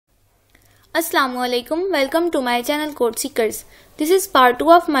Assalamualaikum, welcome to my channel Code Seekers. This is part 2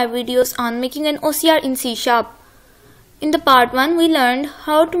 of my videos on making an OCR in C#. In the part 1 we learned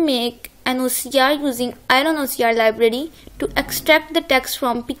how to make an OCR using IronOcr Library to extract the text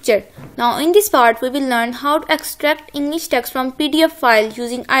from picture. Now in this part we will learn how to extract English text from PDF file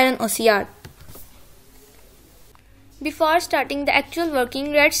using IronOcr. Before starting the actual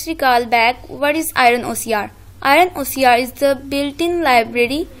working, let's recall back what is IronOcr. IronOcr is the built-in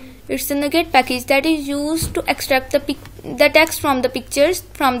library. It's a NUGET package that is used to extract the text from the pictures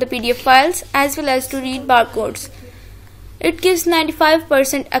from the PDF files as well as to read barcodes. It gives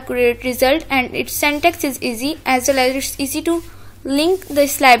 95% accurate result and its syntax is easy as well as it's easy to link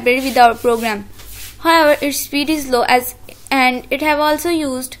this library with our program. However, its speed is low and it have also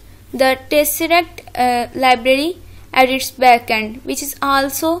used the tesseract library at its backend, which is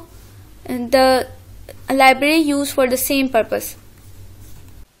also the library used for the same purpose.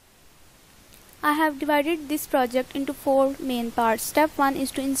 I have divided this project into 4 main parts. Step 1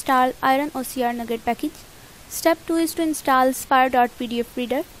 is to install IronOcr NUGET package. Step 2 is to install Spire.pdf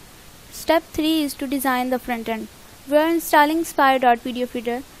reader. Step 3 is to design the front end. We are installing Spire.pdf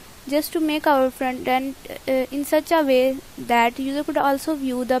reader just to make our front end in such a way that user could also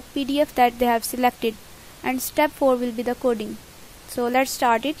view the PDF that they have selected. And step 4 will be the coding. So let's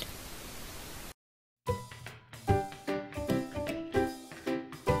start it.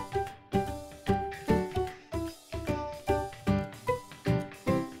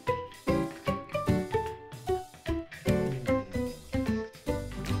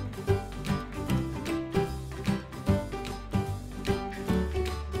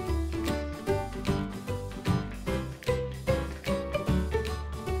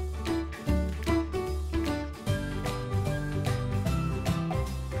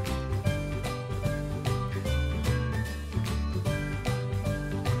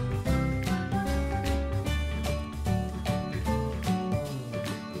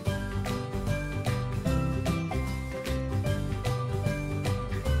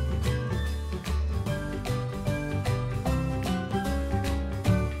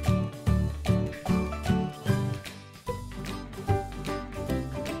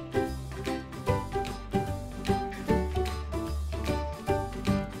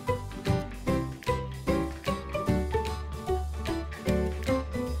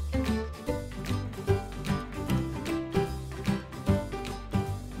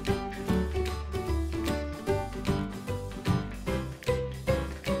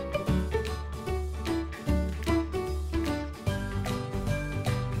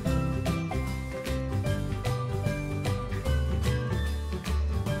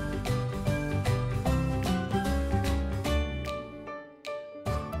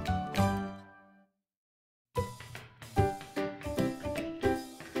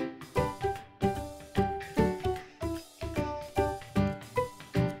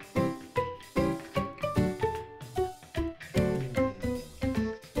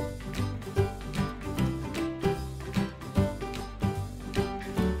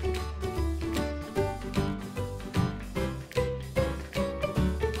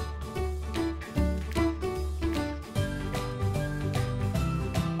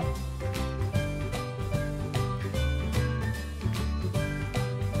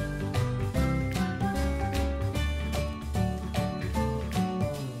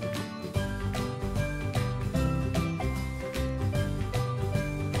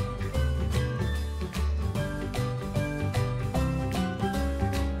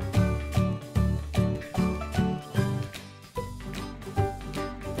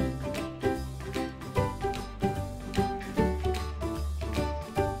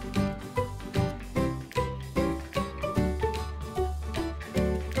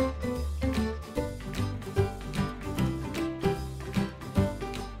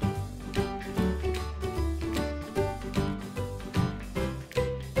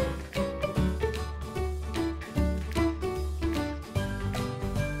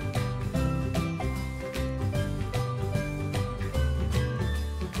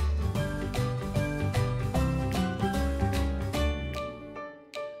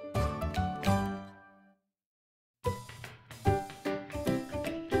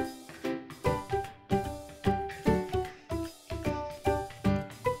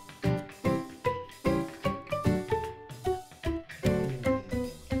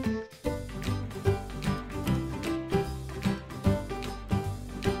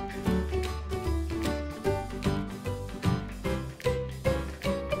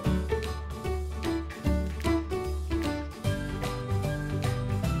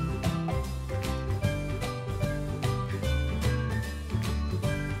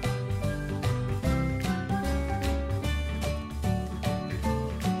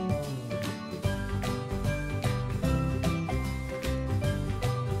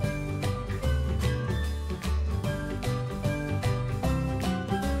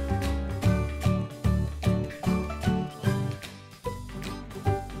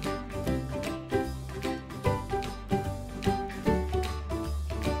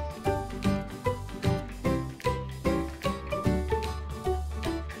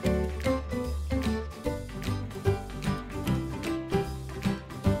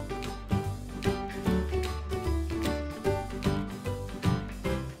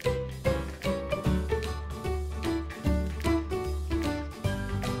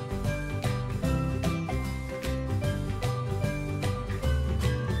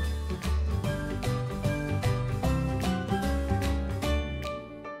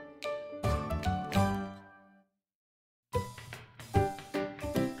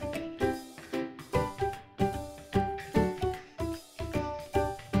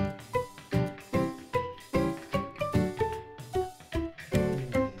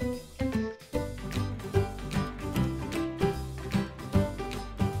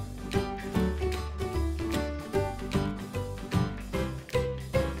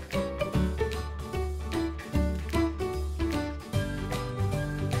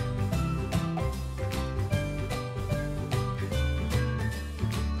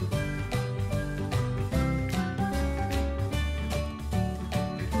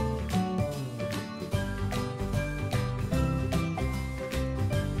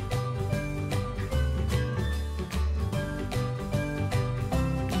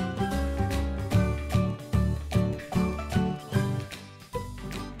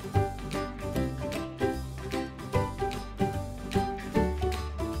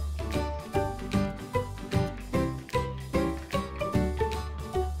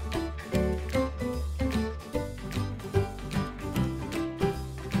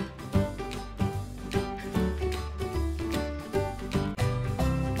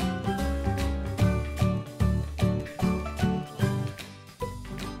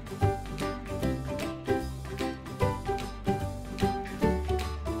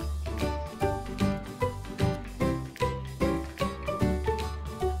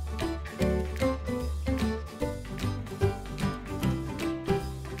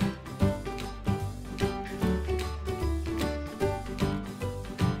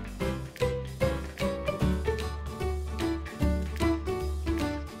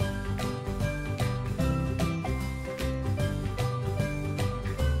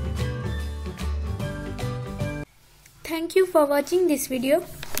 Thank you for watching this video.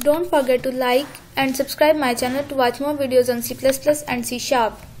 Don't forget to like and subscribe my channel to watch more videos on C++ and C#.